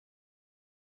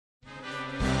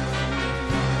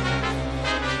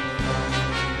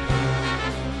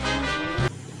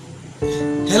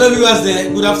Hello viewers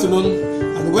there, good afternoon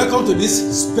and welcome to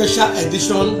this special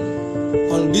edition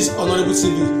on this Honorable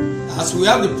TV as we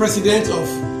have the president of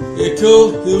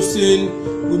Eko Houston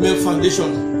Women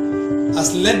Foundation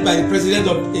as led by the president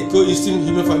of Eko Houston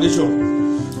Women Foundation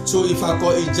to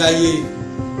Ifako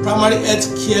Ijaiye Primary Health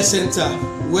Care Center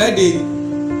where they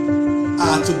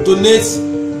are to donate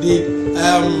the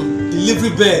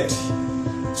delivery bed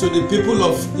to the people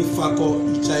of Ifako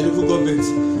Ijaiye local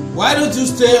government. Why don't you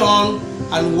stay on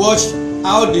and watch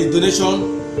how the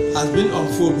donation has been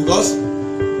unfold, because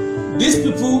these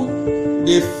people,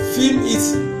 they feel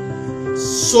it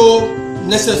so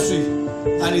necessary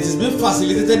and it is being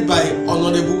facilitated by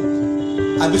Honorable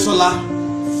Abisola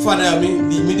Fadayami,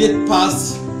 the immediate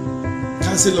past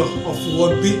councillor of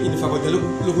Ward B in the Ifako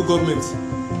local government,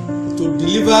 to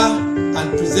deliver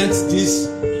and present this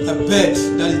bed,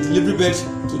 that is delivery bed,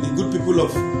 to the good people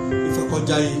of Ifako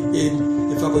in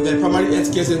Ifako Primary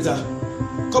Health Care Center.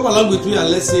 Come along with me and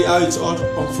let's see how it all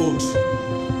unfolds.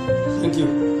 Thank you.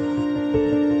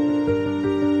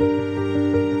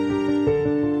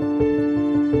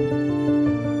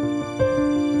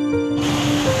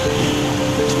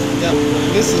 Yeah,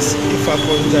 this is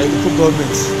Ifako local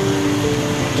government.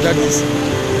 That is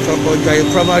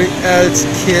Ifako Primary Health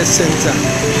Care Center.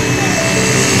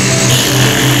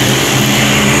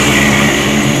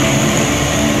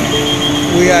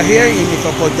 We are here in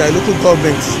Ifako local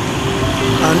government.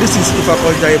 And this is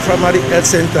Ifako Primary Health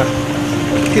Center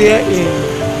here in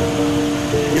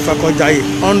Ifako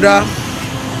under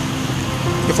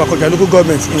Ifako local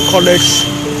government in College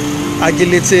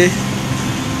Agility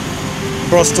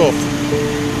bus stop.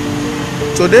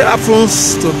 Today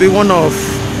happens to be one of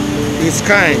its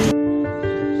kind.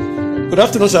 Good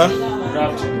afternoon, sir. Good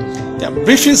afternoon. Yeah,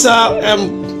 briefly, sir,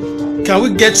 can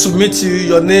we get to meet you,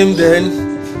 your name then?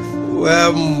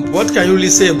 What can you really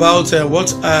say about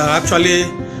what actually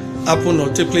happened or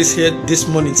took place here this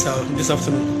morning, sir, this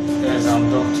afternoon? Yes, I'm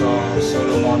Dr.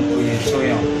 Solomon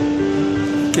Oyetoyan.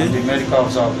 Okay. I'm the medical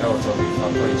officer of health of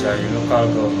Ifako Ijaiye local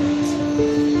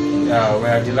government. Yeah, we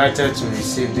are delighted to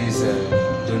receive this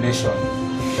donation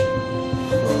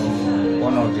from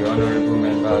one of the honorable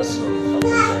members of Ifako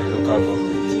Ijaiye local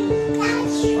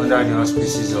government under the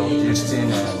auspices of Houston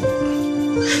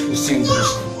Group.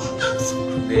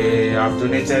 They have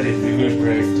donated a delivery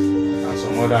bread and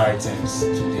some other items to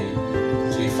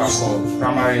Ifako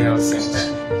Primary Health Center.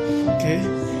 Okay.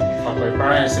 Ifako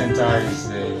Primary Health Center is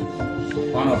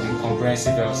one of the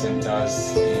comprehensive health centers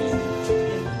in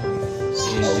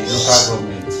the local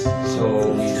government. So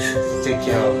we take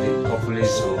care of the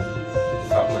populace of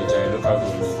Ifako Ijaiye local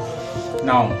government.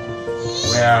 Now,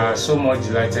 we are so much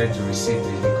delighted to receive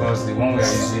it because the one we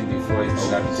are using before is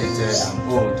dilapidated and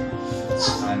old,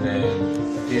 and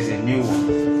this is a new one.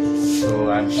 So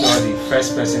I'm sure the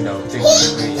first person that will take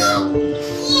delivery here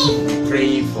will be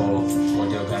praying for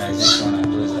the organization and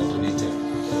those that donated.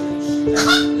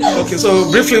 Okay,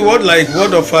 so briefly, what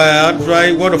of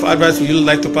advice would you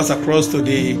like to pass across to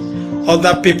the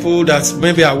other people that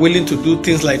maybe are willing to do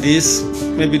things like this?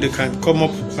 Maybe they can come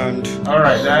up and. All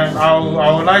right, then I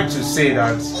would like to say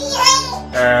that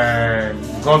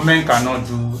government cannot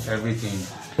do everything.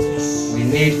 We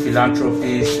need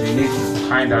philanthropists, we need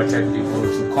kind-hearted people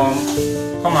to come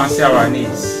and see our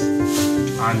needs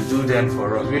and do them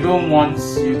for us. We don't want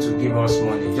you to give us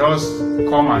money. Just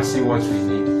come and see what we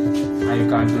need and you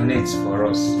can donate for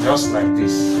us, just like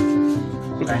this.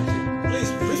 Thank you.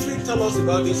 Please briefly tell us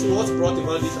about this. What brought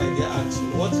about this idea and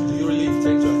what do you really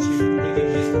intend to achieve bringing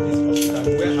this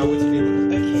hospital? Where are we today?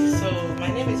 Okay, so my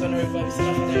name is Honorable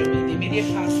Abisola Fadayami, the immediate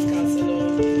past councillor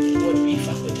Ward B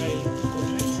Ifako Ijaiye.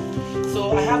 So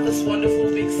I have this wonderful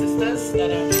big sisters that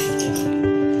are based in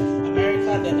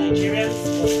America. They're Nigerians,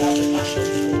 but have a passion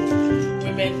for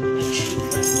women and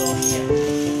children well here.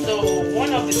 So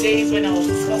one of the days when I was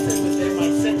discussing with them, I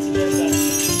said to them that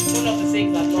one of the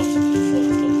things I'd love to do for the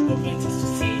local government is to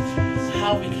see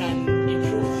how we can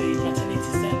improve the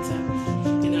maternity center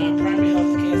in our primary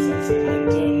health care center. And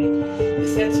they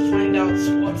said to find out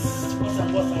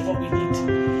what we need.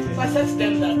 So I said to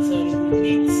them that we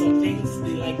need some things,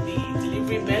 like the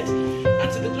delivery bed,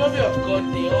 and to the glory of God,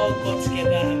 they all got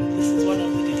together, and this is one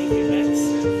of the delivery beds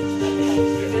that they have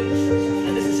given,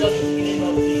 and this is just the beginning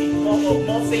of the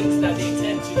more things that they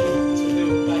intend to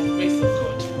do by the grace of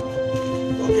God.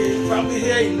 Okay, family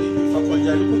here in Ifako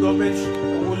local government,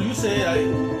 will you say,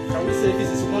 can we say this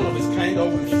is one of its kind, or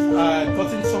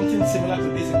gotten something similar to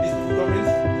this in this local government?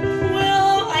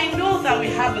 Well, I know that we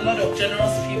have a lot of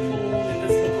generous people in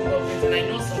this local government, and I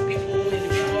know some people,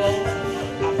 individuals,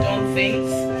 have done things,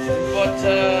 but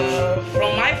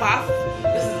from my path,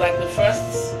 this is like the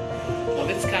first of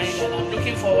its kind, and I'm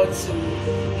looking forward to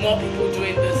more people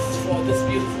doing this for this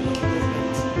beautiful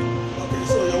movement. Okay,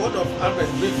 so your word of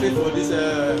advice briefly for this,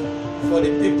 for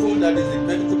the people that is the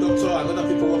medical doctor and other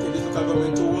people working in this local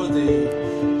government towards the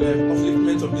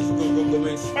upliftment of this local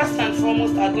government. First and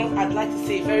foremost, I'd like to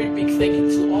say a very big thank you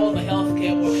to all the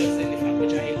healthcare workers in Ifako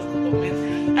Ijaiye local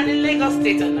government and in Lagos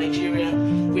State and Nigeria.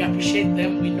 We appreciate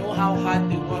them. We know how hard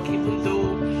they work, even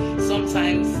though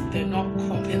sometimes they're not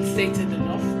compensated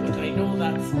enough. But I know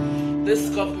that this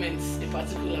government, in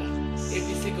particular,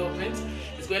 ABC government,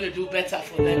 is going to do better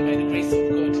for them by the grace of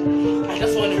God. I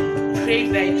just want to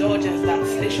crave their indulgence that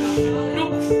they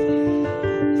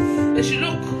should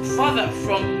look further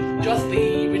from just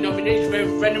the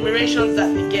remunerations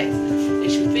that they get. They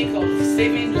should think of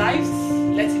saving lives.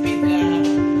 Let it be their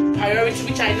priority,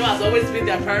 which I know has always been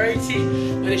their priority,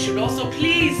 but they should also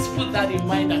please put that in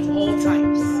mind at all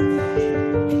times.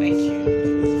 Thank you.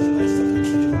 Nice talking to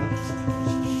you, man.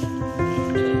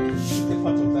 Take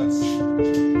part of that.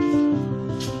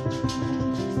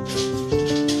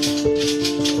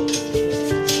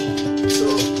 So,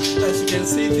 as you can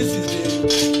see, this is the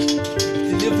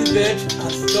delivery bed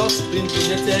has just been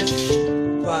donated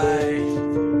by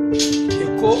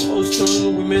Ifako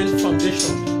Women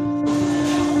Foundation.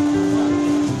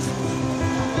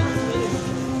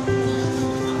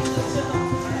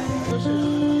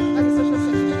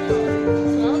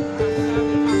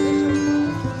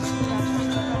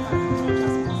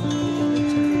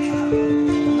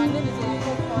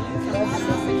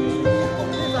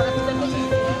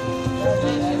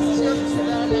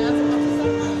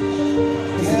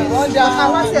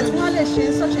 Our set one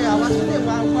is such a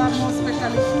more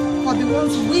especially for the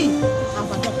ones we have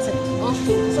adopted.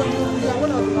 Okay. So we are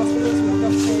one of the hospitals we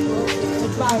adopted.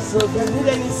 So if you need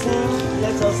anything,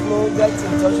 let us know. Get in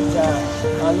touch with our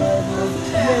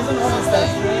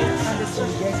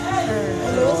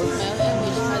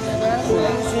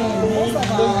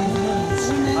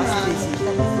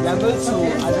we are going to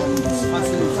adopt this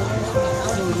facility.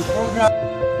 So the program.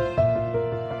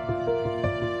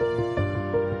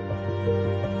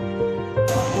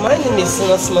 My name is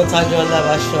Sinasma Tajon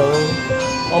Lavashon.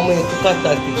 I'm a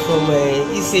Kukataki from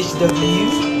ECHW.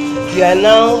 We are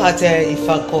now at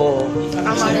Ifako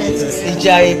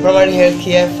Ijaiye Primary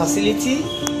Healthcare Facility.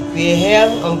 We are here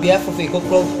on behalf of Ifako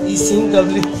Club Eastern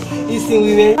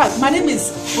Women. My name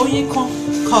is Onyeko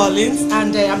Collins,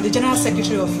 and I'm the General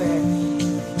Secretary of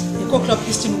Ifako Club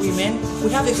Eastern Women.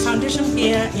 We have a foundation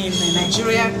here in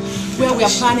Nigeria where we are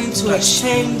planning to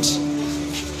exchange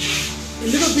a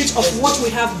little bit of what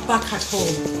we have back at home,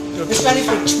 especially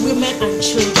for women and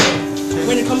children,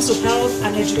 when it comes to health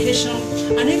and education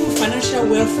and even financial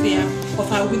welfare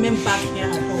of our women back here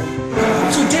at home.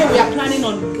 Today we are planning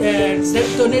on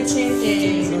donating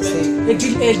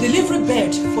a delivery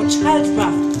bed for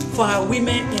childbirth for our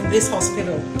women in this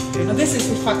hospital. Now this is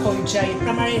Ifako Ijaiye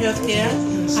Primary Healthcare,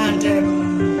 and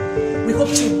we hope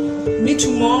to meet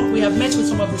you more. We have met with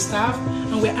some of the staff,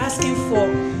 and we're asking for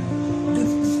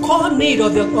core need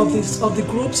of the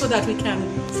group so that we can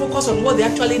focus on what they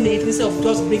actually need instead of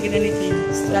just bringing anything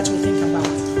that we think about.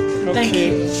 Thank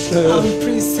you. I'm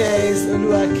Princess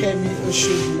Oluwakemi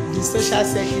Oshobu, the Social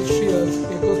Secretary of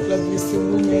Ifako Club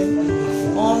Eastern Women,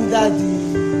 under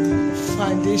the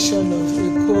foundation of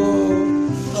Ifako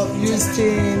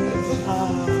Houston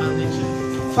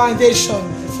Foundation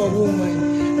for Women,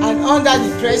 and under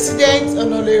the President,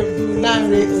 Honorable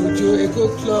Lanre Ojo, Ifako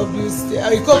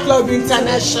Club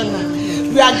International.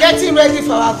 We are getting ready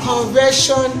for our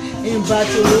convention in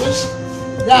Baton Rouge.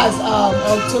 That's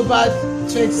October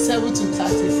 27 to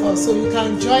 31. So you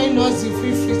can join us, you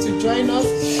feel free to join us.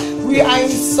 We are in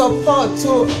support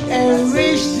to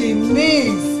enrich the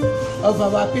needs of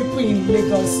our people in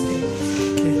Lagos State.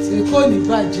 The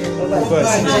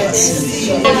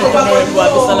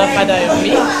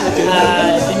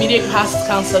immediate past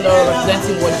councillor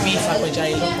representing Ward B Ifako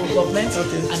Ijaiye local government,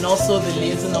 and also the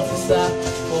liaison officer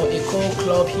for Ifako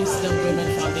Club Houston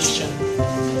Women Foundation.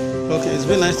 Okay, it's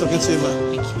been nice talking to you, man.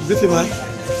 Briefly, man.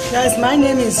 Yes, my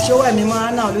name is Joa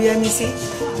Mimana Oluyemisi.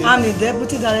 I'm the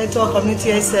Deputy Director of Community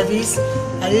Health Service.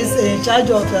 I is in charge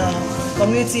of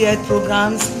community health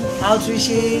programs,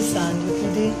 outreaches, and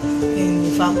in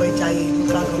Ifako Ijaiye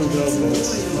local government.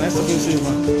 Nice talking to you,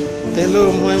 man.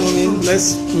 Hello, my mommy.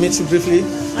 Let's meet you briefly.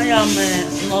 I am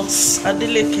Nurse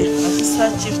Adeleke,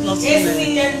 Assistant Chief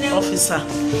Nursing Officer.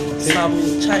 So I'm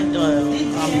child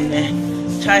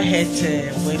health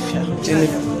welfare.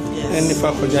 In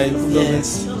Ifako Ijaiye local government.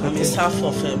 I'm the staff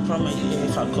of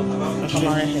Ifako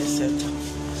Primary Health Center.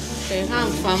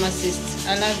 I'm pharmacist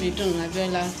Alabidun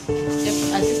Abiola,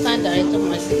 Assistant Director of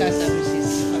Medical Services.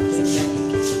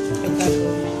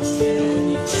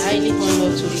 highly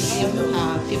honored to receive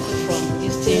people from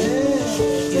Eastern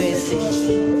USA.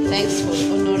 Thanks for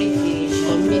honoring the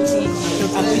community.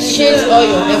 Appreciate all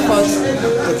your efforts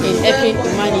in helping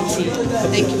humanity.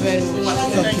 Thank you very much.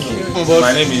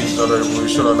 My name is Honorable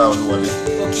Sholola Oluwale,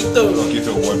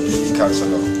 Okito Ward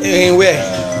Councillor. In where?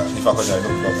 Ifako Ijaiye.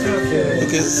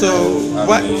 Okay, so I'm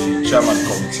what? the Chairman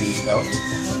Committee Health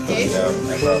and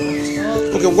Environment.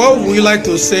 Okay, what would you like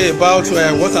to say about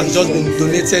what has just been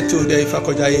donated to the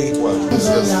Ifako Ijaiye? Well,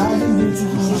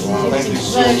 thank you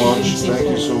so much. Thank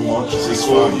you so much. It's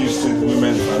for Houston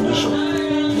Women Foundation. We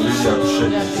really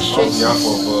appreciate it on behalf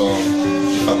of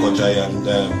Ifako Ijaiye and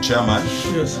Chairman.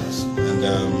 Yes. And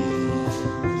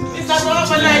Mr.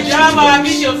 Drama,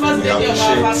 this is your first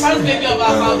baby of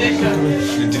our foundation.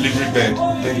 the delivery bed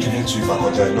being given to Ifako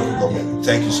Ijaiye local government.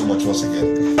 Thank you so much once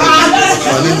again.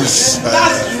 My name is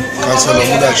Councillor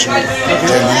Mudashi,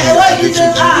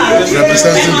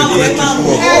 representing the great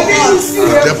people of the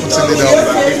deputy leader of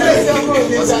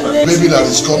the baby that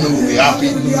is coming will be happy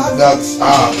that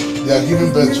they are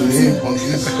giving birth to him on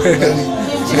this very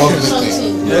lovely thing.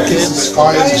 This is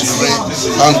fire, is great,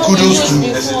 and kudos to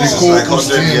the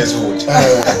co-hosting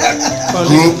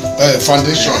group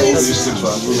foundation,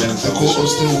 the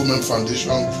co-hosting women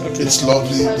foundation. It's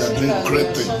lovely, they are doing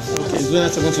great things. Okay, it's very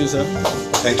nice to meet you, sir.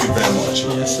 Thank you very much.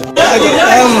 Yes, sir.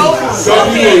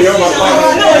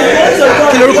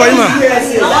 Kí lorúkọ yín mà?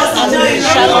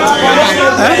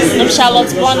 I'm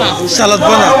Charlotte Bonner. Charlotte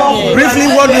Bonner. Briefly,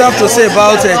 what do you have to say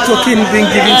about a token being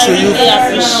given to you? I really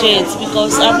appreciate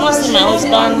because I've not seen my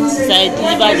husband since I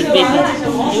delivered the baby.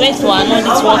 He went for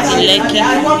another work in Lekki,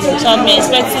 so I'm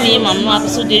expecting him. I'm not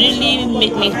happy, so they really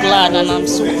make me glad, and I'm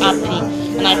so happy.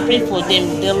 And I pray for them.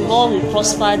 The Lord will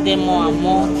prosper them more and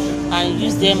more, and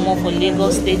use them more for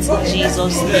Lagos State in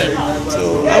Jesus' name.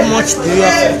 So, how much do you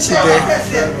have to achieve there?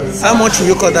 How much will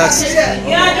you call that?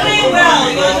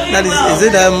 That is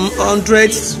it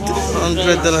 $100?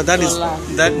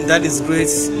 That is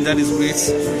great. That is great.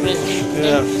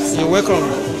 Yeah, you're welcome.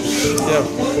 Yeah.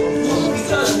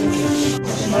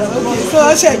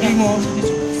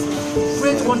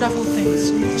 Great, wonderful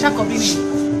things. Chakobini,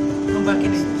 come back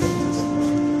in.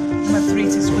 Number 3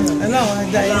 is well.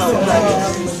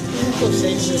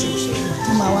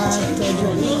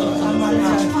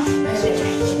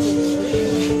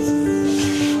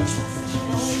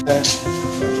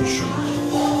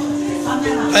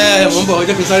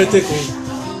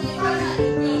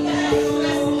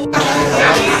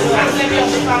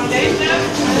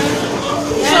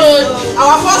 So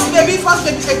our first baby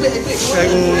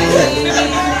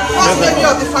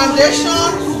of the foundation.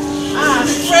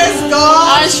 Praise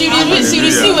God. And she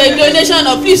received a donation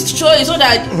of please show it so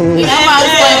that the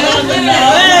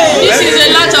this is a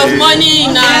lot of money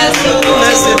in us.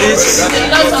 Let's see this. A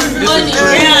lot of money.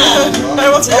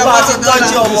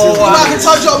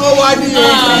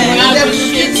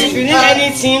 If you need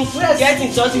anything, get in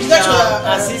touch with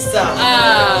our sister. We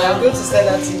are going to send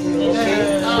that to you. Okay?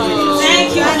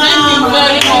 Thank you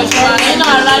very much.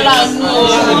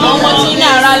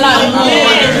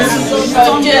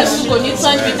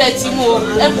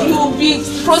 You be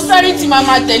prosperity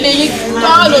mama telling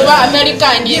all over America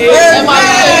and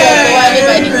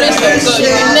by the grace of God. You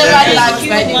will never lack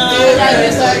by the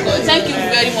grace of God. Thank you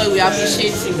very much. We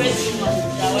appreciate you.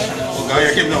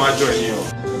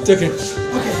 Take it.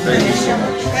 Thank you so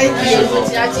much. Thank you.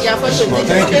 Thank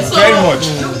you very much.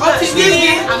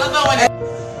 Another one.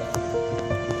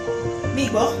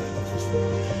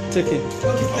 Take it.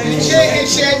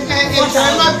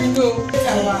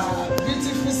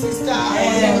 Beautiful sister.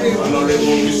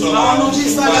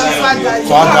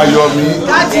 Father Yomi.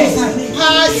 That is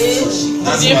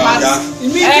past.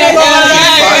 Immediate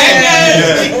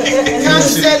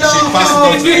counselor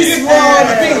of this world.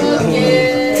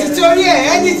 Títorí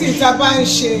anything tá a bá ń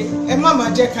ṣe ẹ má máa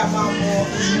jẹ́ ká máa mọ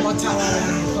ìmọ̀ tara wa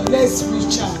nìkan. Let's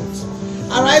reach out.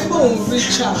 Ara ibo òun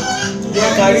reach out.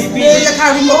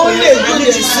 Only good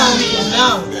example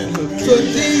now to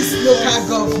this local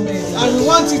government, and we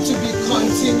want it to be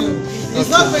continued. It's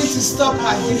not going to stop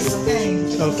at this end.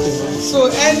 Okay. So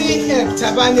any help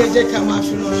tabane je ká máa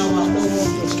fi ràn wá lọ́wọ́.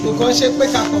 Because ṣe pé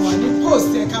ká kàn wá ní post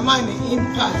ẹ ká máa ní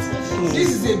impact. This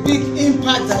is a big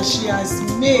impact that she has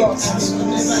made, and it will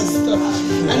never stop.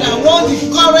 And I want the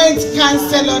current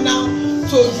councillor now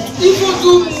to even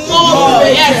do more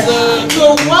to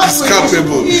work with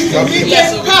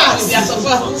immediate pass.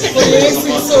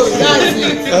 So that's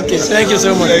it. Okay, thank you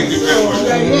so much.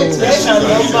 So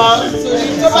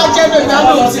tó bá jẹ́ lóyún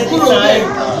náà ti kúrò bẹ́ẹ̀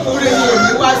orí ni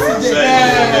èmi wá sí dé.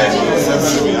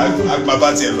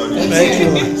 Thank you.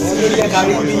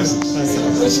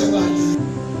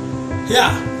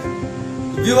 Yeah.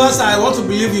 Viewers, I want to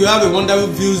believe you have a wonderful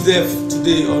views there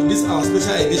today on this our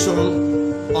special edition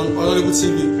on Honorable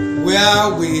TV,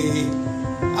 where we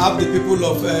have the people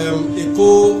of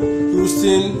Eco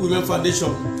Houston Women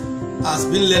Foundation has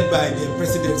been led by the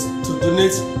president to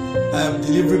donate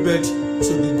delivery bed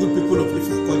to the good people of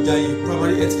Ifako Ijaiye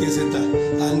Primary Health Care Center.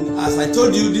 And as I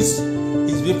told you, this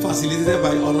is being facilitated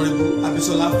by Honorable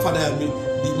Abisola Fadayami,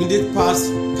 the immediate past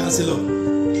councillor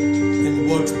in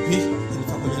Ward B in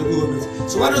Ifako Ijaiye.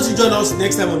 So why don't you join us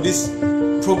next time on this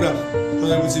program,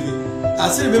 Honorable TV? I'll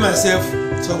still be myself,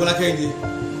 so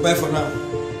Bye for now.